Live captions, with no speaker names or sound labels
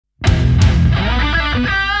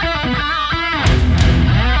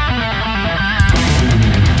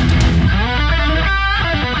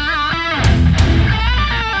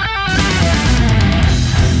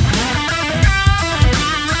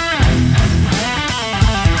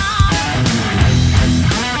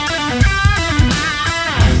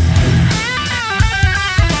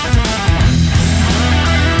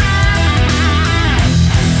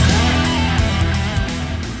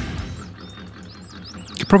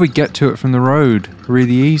probably get to it from the road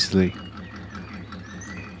really easily.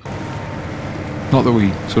 Not that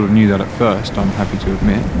we sort of knew that at first, I'm happy to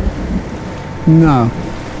admit. No.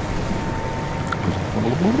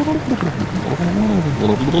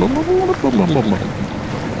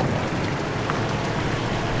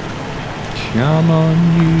 Come on,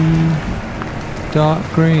 you dark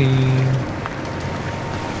green.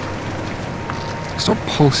 Stop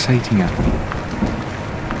pulsating at me.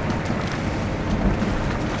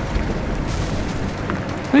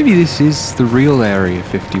 Maybe this is the real Area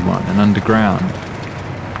 51 and underground.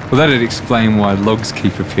 Well, that'd explain why logs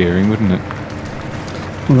keep appearing, wouldn't it?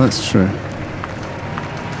 Well, that's true.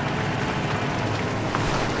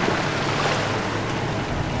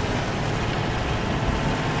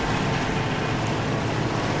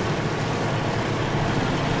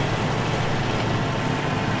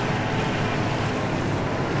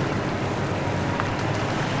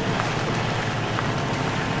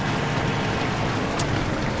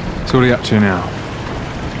 So what are you up to now?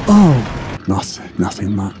 Oh,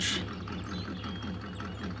 nothing much.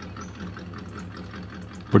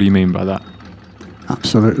 What do you mean by that?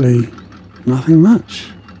 Absolutely nothing much.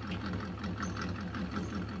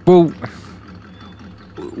 Well,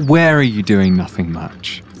 where are you doing nothing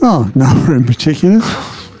much? Oh, nowhere in particular.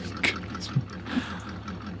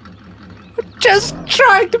 Just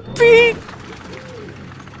trying to be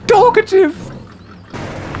talkative.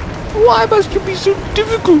 Why must you be so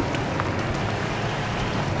difficult?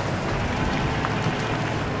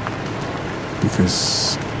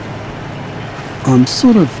 Because I'm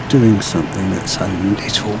sort of doing something that's a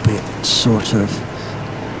little bit sort of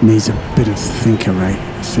needs a bit of thinking.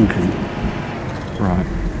 Right.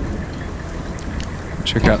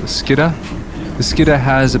 Check out the skidder. The skidder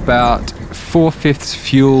has about 4/5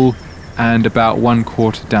 fuel and about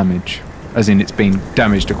 1/4 damage. As in it's been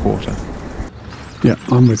damaged a quarter. Yeah,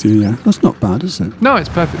 I'm with you, yeah. That's not bad, is it? No, it's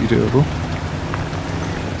perfectly doable.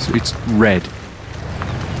 So it's red.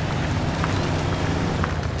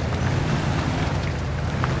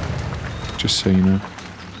 Just so you know.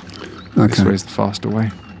 Okay. This way's the faster way.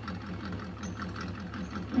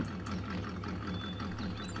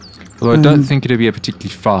 Although I don't think it'd be a particularly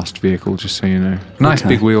fast vehicle, just so you know. Nice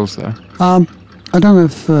big wheels, though. I don't know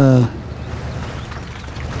if...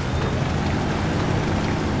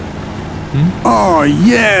 Oh,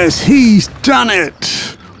 yes, he's done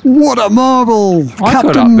it! What a marvel! I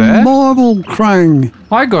got up there. Marvel Prang.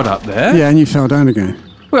 I got up there. Yeah, and you fell down again.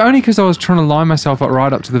 Well, only because I was trying to line myself up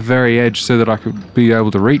right up to the very edge so that I could be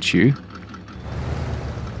able to reach you.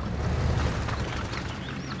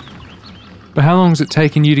 But how long has it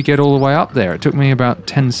taken you to get all the way up there? It took me about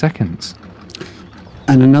 10 seconds.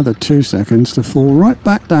 And another 2 seconds to fall right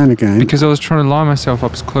back down again. Because I was trying to line myself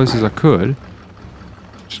up as close as I could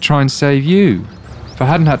to try and save you. If I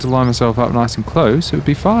hadn't had to line myself up nice and close, it would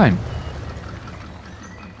be fine.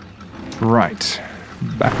 Right.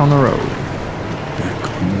 Back on the road. Back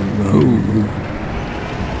on the road. Ooh.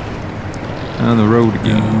 On the road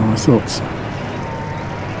again. Oh, I thought so.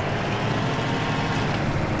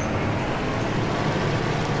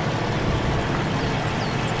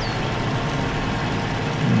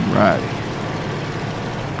 Right.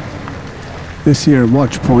 This here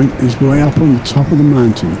watch point is way up on the top of the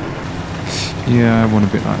mountain. Yeah, I want a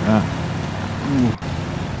bit like that.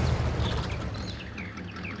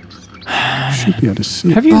 Should be able to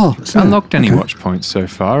see. Have you so, unlocked any watch points so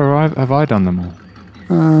far, or have I done them all?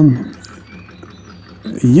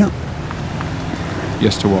 Yeah.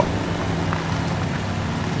 Yes to what?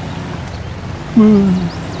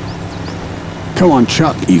 Come on,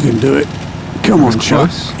 Chuck, you can do it. Come on,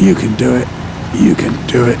 Chuck, close. you can do it. You can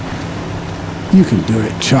do it. You can do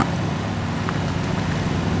it, Chuck.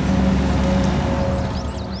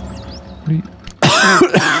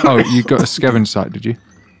 Oh, you got a scavenge site, did you?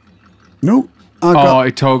 Nope.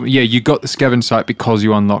 It told me. Yeah, you got the scavenge site because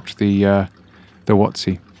you unlocked the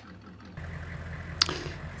Watsy.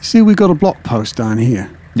 See, we got a block post down here.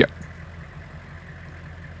 Yep.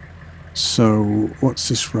 So, what's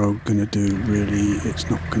this road going to do, really? It's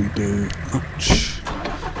not going to do much.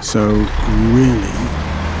 So, really,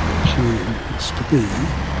 the plan has to be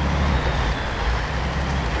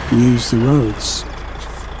use the roads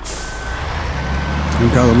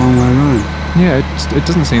and go the long way around. Yeah, it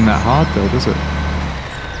doesn't seem that hard though, does it?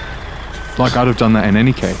 Like I'd have done that in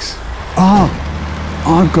any case.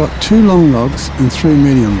 I've got 2 long logs and 3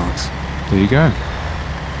 medium logs. There you go.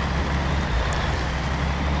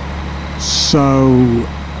 So,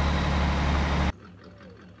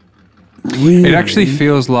 really, It actually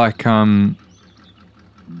feels like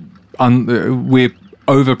we're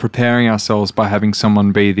over preparing ourselves by having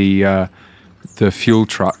someone be the the fuel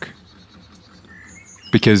truck,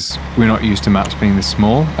 because we're not used to maps being this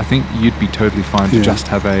small, I think you'd be totally fine to just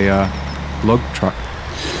have a log truck,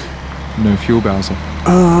 no fuel bowser,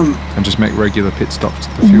 and just make regular pit stops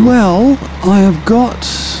at the fuel. Well, I have got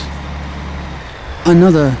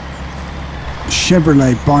another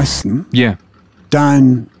Chevrolet Bison. Yeah.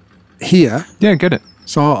 Down here. Yeah, get it.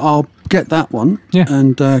 So I'll get that one. Yeah.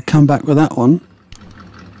 And come back with that one.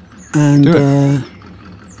 And Do it.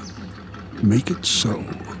 make it so.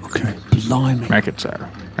 Okay. Blimey. Make it so.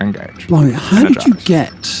 Engage. Blimey, how did you Energize.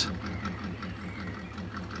 get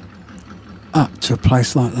up to a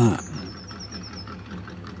place like that?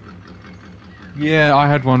 Yeah, I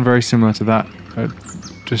had one very similar to that,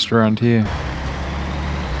 just around here.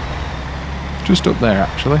 Just up there,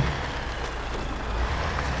 actually.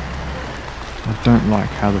 I don't like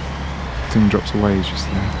how the thing drops away just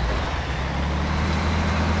there.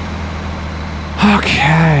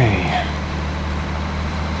 Okay.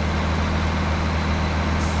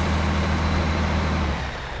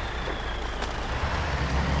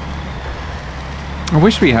 I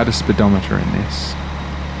wish we had a speedometer in this.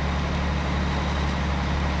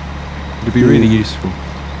 It'd be really useful.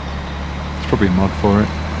 There's probably a mod for it.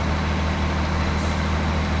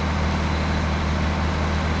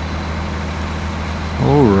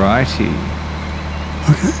 Alrighty.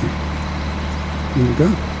 Okay. Here we go.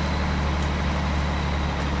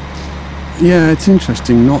 Yeah, it's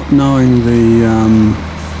interesting not knowing the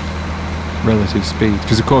Relative speed.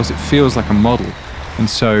 Because of course it feels like a model. And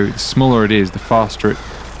so the smaller it is, the faster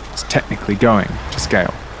it's technically going to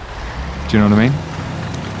scale. Do you know what I mean?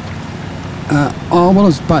 what I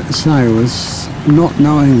was about to say was not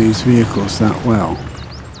knowing these vehicles that well.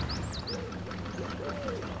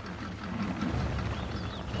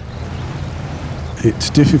 It's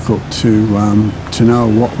difficult to know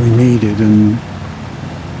what we needed and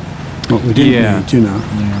what we didn't need, you know.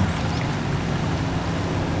 Yeah.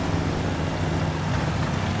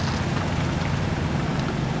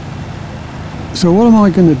 So what am I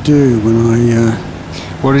going to do when I...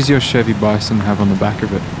 What does your Chevy Bison have on the back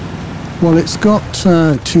of it? Well, it's got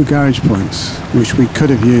 2 garage points, which we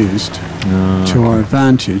could have used to our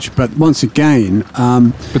advantage. But once again...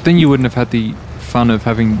 but then you wouldn't have had the fun of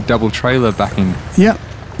having double trailer backing. Yeah,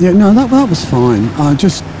 no, that was fine.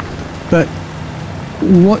 But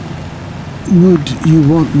what would you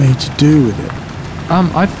want me to do with it?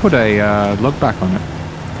 I'd put a log back on it,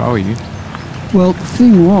 if I were you. Well, the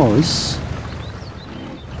thing was,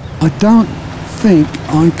 I don't think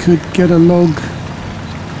I could get a log.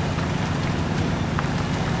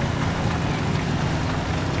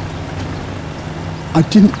 I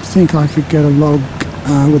didn't think I could get a log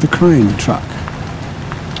with a crane truck.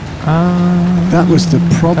 That was the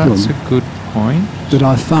problem. That's a good point. That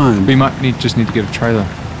I found. We might just need to get a trailer.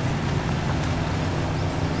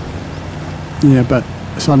 Yeah, but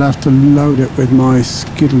so I'd have to load it with my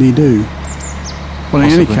skiddly-doo. Well,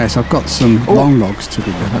 in any case, I've got some long logs to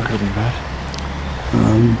be That could have been bad.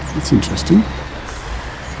 That's interesting.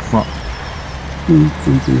 What? Do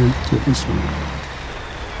it this way.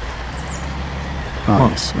 Ah,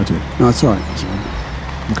 What? yes, I do. No, it's all right. It's all right.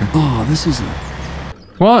 Okay. Oh, this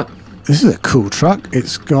is a cool truck.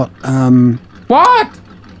 It's got What?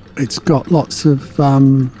 It's got lots of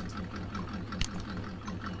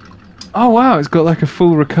Oh wow, it's got like a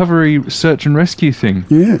full recovery search and rescue thing.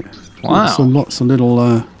 yeah. Wow. Lots of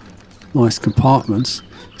little nice compartments.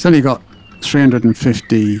 It's only got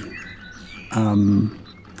 350. I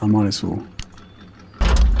might as well.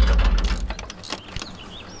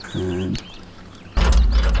 And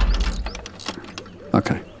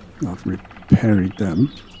okay, I've repaired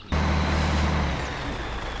them.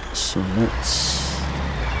 So let's.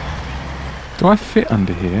 Do I fit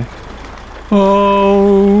under here?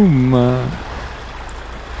 Oh my.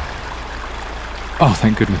 Oh,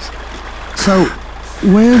 thank goodness. So,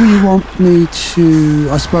 where do you want me to?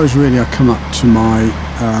 I suppose really I come up to my.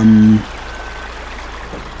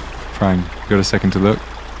 Prang, got a second to look?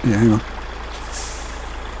 Yeah, hang on.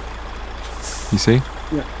 You see?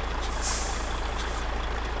 Yeah.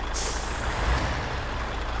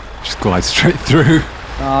 Just glide straight through.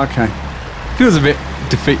 Oh, okay. Feels a bit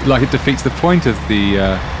like it defeats the point of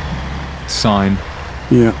the sign.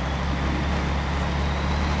 Yeah.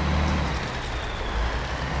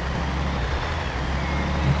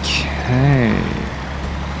 Okay.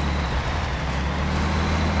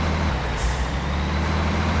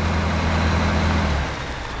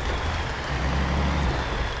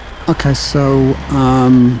 Okay, so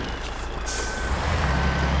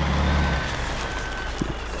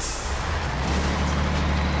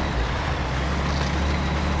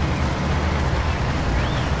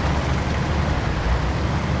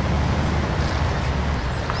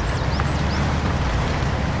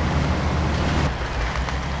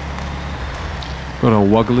Got a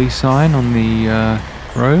woggly sign on the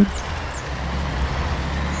road.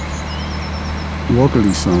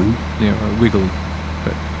 Woggly sign? Yeah, wiggly,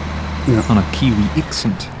 but yeah. On a Kiwi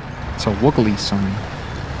accent. It's a woggly sign.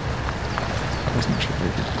 That wasn't actually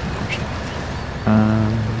very good impression.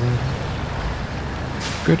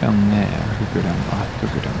 Go down there. I could go down. I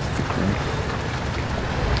could go down the thick road.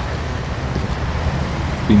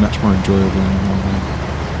 Be much more enjoyable in one way.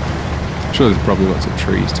 I'm sure there's probably lots of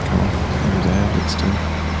trees to come off over there, but still.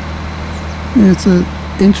 Yeah, it's a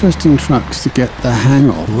interesting trucks to get the hang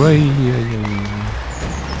of.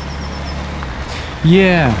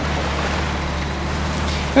 Yeah.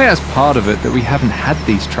 Maybe that's part of it, that we haven't had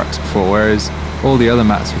these trucks before, whereas all the other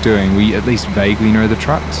maps we're doing, we at least vaguely know the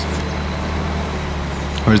trucks.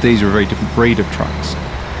 Whereas these are a very different breed of trucks.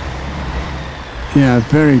 Yeah,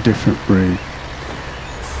 very different breed.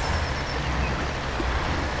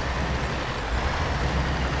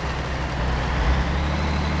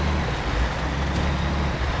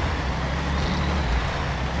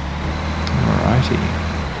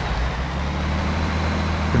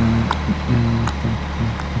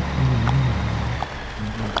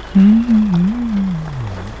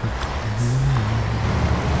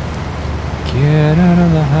 Get out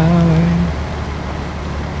of the highway.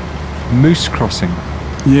 Moose crossing.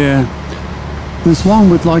 Yeah. There's one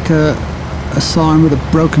with like a sign with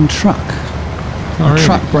a broken truck. Oh, a really?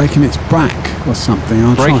 truck breaking its brack or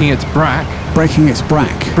something. Breaking its brack? Breaking its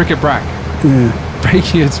brack. Brick a brack. Yeah.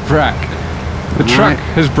 Breaking its brack. The truck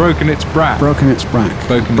has broken its brack. Broken its brack.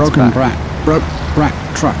 Broken its brack. Broke brack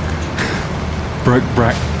truck. Broke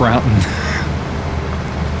Brack Broughton.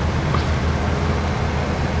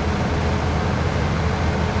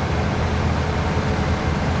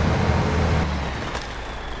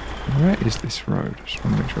 Where is this road? I just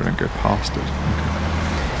want to make sure I don't go past it. Okay.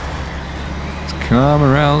 Let's come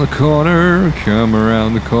around the corner, come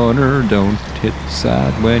around the corner. Don't hit the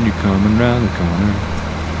side when you're coming around the corner.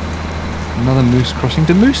 Another moose crossing.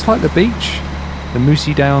 Do moose like the beach? The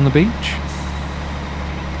moosey day on the beach?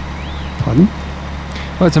 Pardon?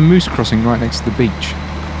 Well, it's a moose crossing right next to the beach.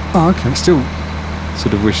 Oh, okay. I still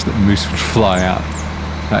sort of wish that moose would fly out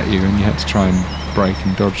at you and you had to try and brake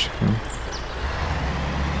and dodge them.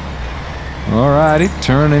 Alrighty,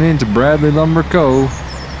 turning into Bradley Lumber Cove.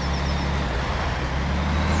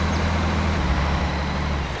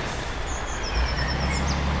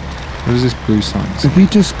 What is this blue sign say? Have you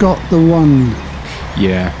just got the one?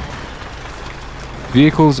 Yeah.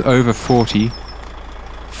 Vehicles over 40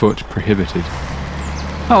 foot prohibited.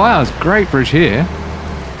 Oh wow, it's a great bridge here.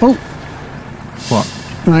 Oh. What?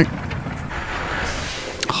 Right.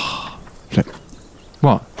 Flip.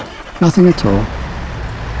 What? Nothing at all.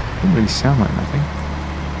 Doesn't really sound like nothing.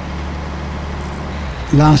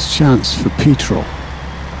 Last chance for petrol.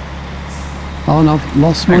 Oh no, I've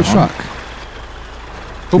lost my truck.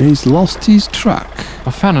 Oh. He's lost his truck.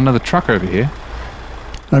 I found another truck over here.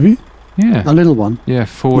 Have you? Yeah. A little one? Yeah,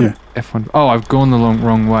 Ford Yeah. F1. Oh, I've gone the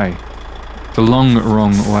wrong way. The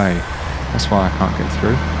wrong way. That's why I can't get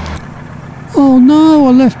through. Oh no,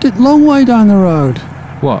 I left it long way down the road.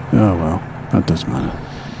 What? Oh well, that doesn't matter.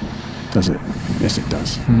 Does it? Yes it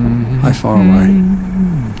does. How far away?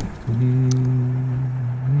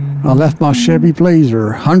 I left my Chevy Blazer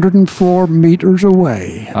 104 meters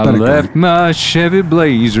away. I left my Chevy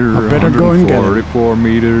Blazer I better go and get it. 144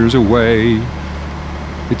 meters away.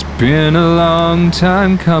 It's been a long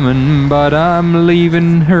time coming, but I'm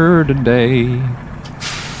leaving her today.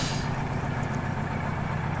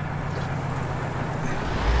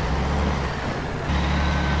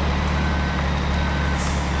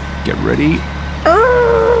 Get ready.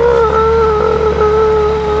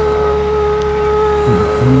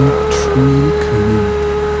 Train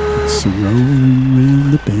coming. It's rolling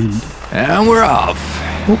round the bend. And we're off.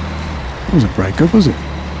 Oh, that was a breakup, was it?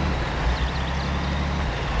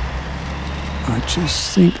 I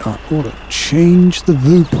just think I ought to change the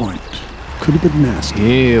viewpoint. Could have been nasty.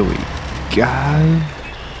 Here we go.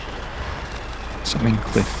 Something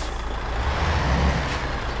cliff.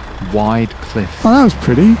 Wide cliff. Oh, that was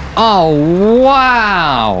pretty. Oh,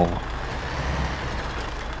 wow!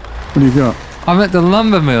 What do you got? I'm at the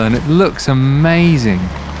lumber mill and it looks amazing.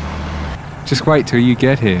 Just wait till you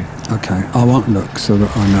get here. Okay, I won't look so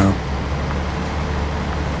that I know.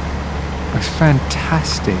 It's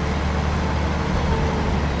fantastic.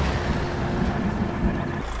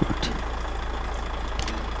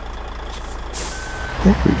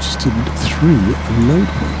 HawkReach did 3 load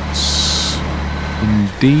points.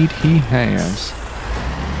 Indeed he has.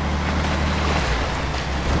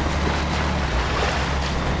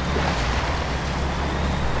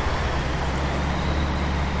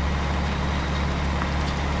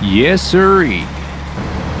 Yes, sirree.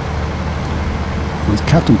 And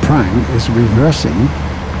Captain Prang is reversing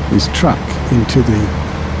his truck into the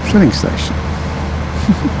filling station.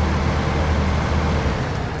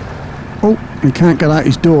 Oh, he can't get out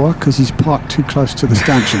his door because he's parked too close to the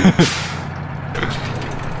stanchion.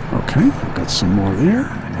 Okay, I've got some more there.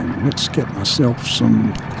 And let's get myself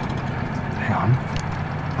some... Hang on.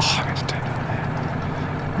 Oh, I meant to turn that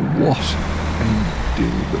there. What a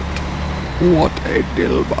dilbert. What a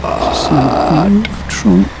dilbert. Some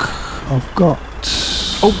trunk. I've got...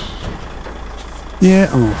 Oh! Yeah,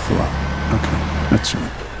 I'm all full up. Okay, that's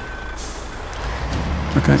right.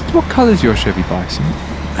 Okay. What colour's your Chevy Bison?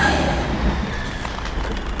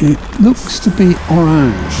 It looks to be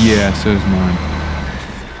orange. Yeah, so is mine.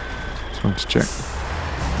 Just wanted to check.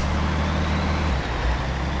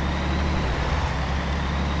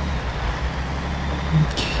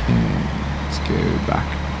 Okay, let's go back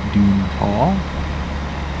Doom Hall.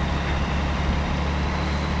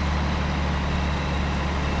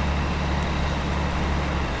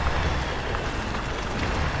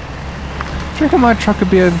 Do you reckon my truck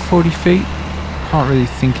could be over 40 feet? Can't really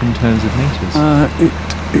think in terms of meters.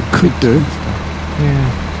 It could do.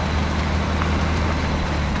 Yeah.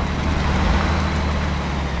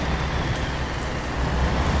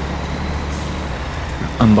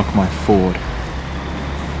 Unlock my Ford.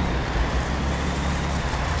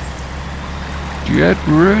 Get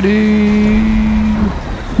ready.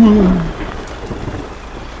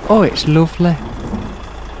 Oh, it's lovely.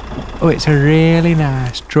 Oh, it's a really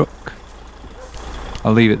nice truck.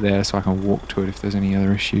 I'll leave it there so I can walk to it if there's any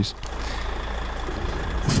other issues.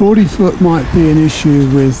 40 foot might be an issue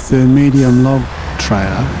with the medium log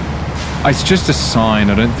trailer. It's just a sign.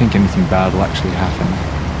 I don't think anything bad will actually happen.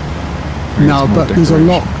 Maybe No, it's more but there's a decoration.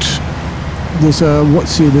 locked. There's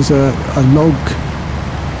a there's a log.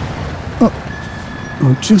 Oh,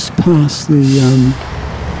 I'll just pass the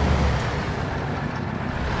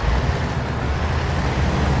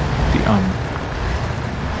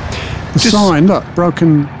Just- sign. Look,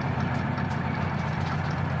 broken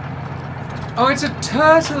Oh, it's a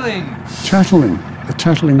turtling. turtling. A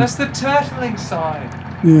turtling. That's the turtling sign.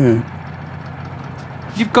 Yeah.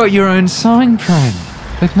 You've got your own sign, Prang.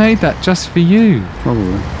 They've made that just for you.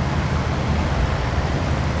 Probably.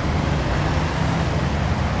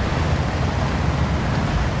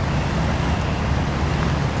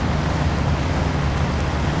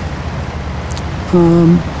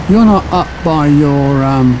 You're not up by your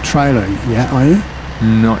trailer yet, are you?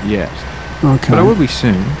 Not yet. Okay. But I will be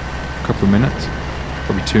soon. A couple of minutes.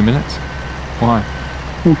 Probably 2 minutes. Why?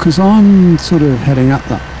 Well, because I'm sort of heading up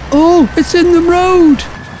that. Oh, it's in the road!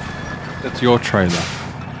 That's your trailer.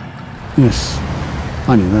 Yes,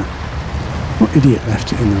 I knew that. What idiot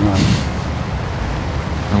left it in the road?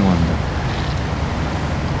 No wonder.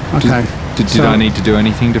 Okay. Did so I need to do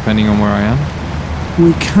anything depending on where I am?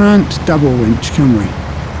 we can't double winch, can we?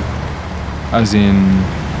 As in,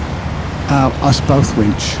 Us both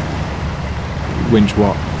winch. winch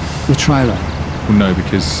what? The trailer. Well, no,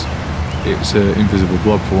 because it's an invisible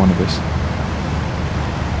blob for one of us.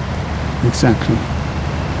 Exactly.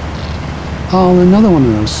 Oh, another one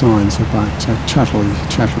of those signs about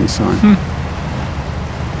Chatterley sign.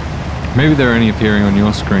 Maybe they're only appearing on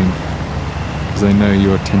your screen because they know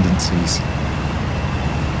your tendencies.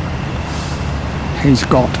 He's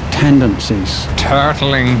got tendencies.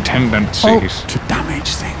 Turtling tendencies. To damage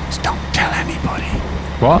things. Don't tell anybody.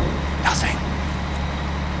 What? Nothing.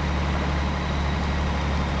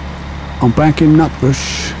 I'm back in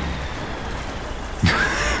Nutbush.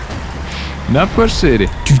 Nutbush City.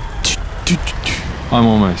 I'm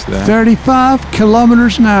almost there. 35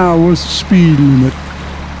 kilometers an hour was the speed limit.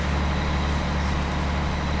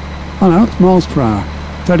 Oh no, it's miles per hour.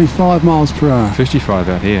 35 miles per hour. 55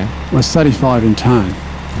 out here. Well, it's 35 in town.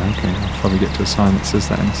 Okay, I'll probably get to a sign that says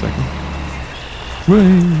that in a second.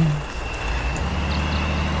 Whee!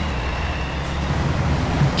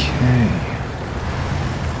 Okay.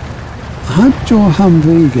 How did your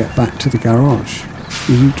Humvee get back to the garage?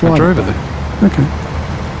 Did you drive I drove it back? there. Okay.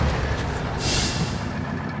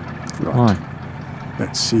 Right. Why?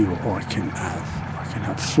 Let's see what I can have. I can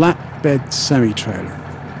have flatbed semi-trailer.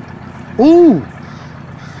 Ooh!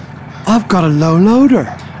 I've got a low loader.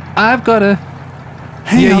 I've got a...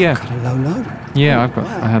 Hey, Yeah, I've yeah. got a low loader. Yeah, Oh, I've got...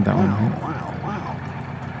 wow, I had that wow, one.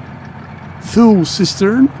 Wow. Full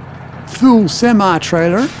cistern. Full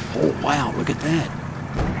semi-trailer. Oh, wow, look at that.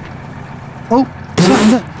 Oh,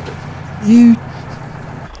 look. You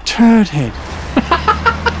turd head.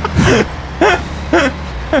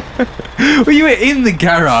 Well, you were in the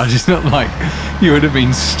garage. It's not like you would have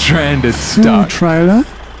been stranded, Full stuck. trailer.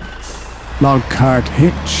 Log cart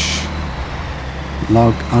hitch.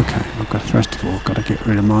 Log. Okay. I've got first of all got to get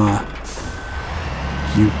rid of my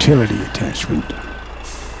utility attachment.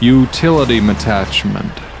 Utility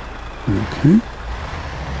attachment. Okay.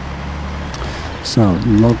 So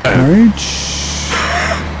log carriage.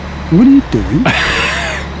 What are you doing?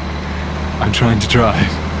 I'm trying to drive.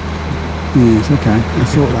 Yes. Okay. I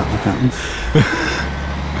thought that would happen.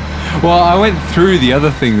 Well, I went through the other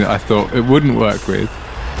thing that I thought it wouldn't work with,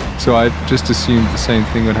 so I just assumed the same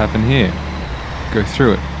thing would happen here. Go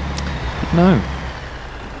through it. But no.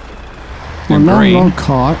 Well, In now green, log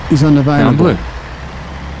cart is now unavailable. blue.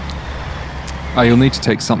 Oh, you'll need to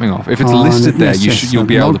take something off. If it's listed there, you'll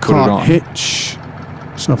be able to put it on. Hitch.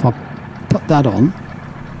 So if I put that on,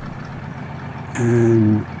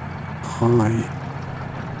 and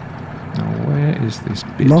Now, where is this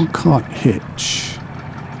bit? log cart hitch.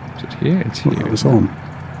 Is it here? It's Well, here. that was on.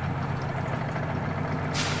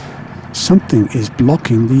 Something is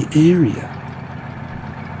blocking the area.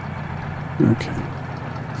 Okay.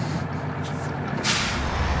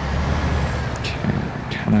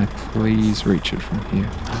 Can I please reach it from here?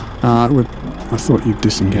 I thought you'd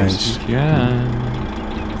disengaged. Yes, you can.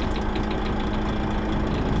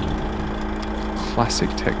 Classic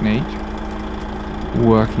technique.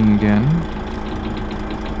 Working again.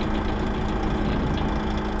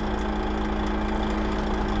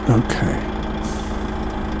 Okay.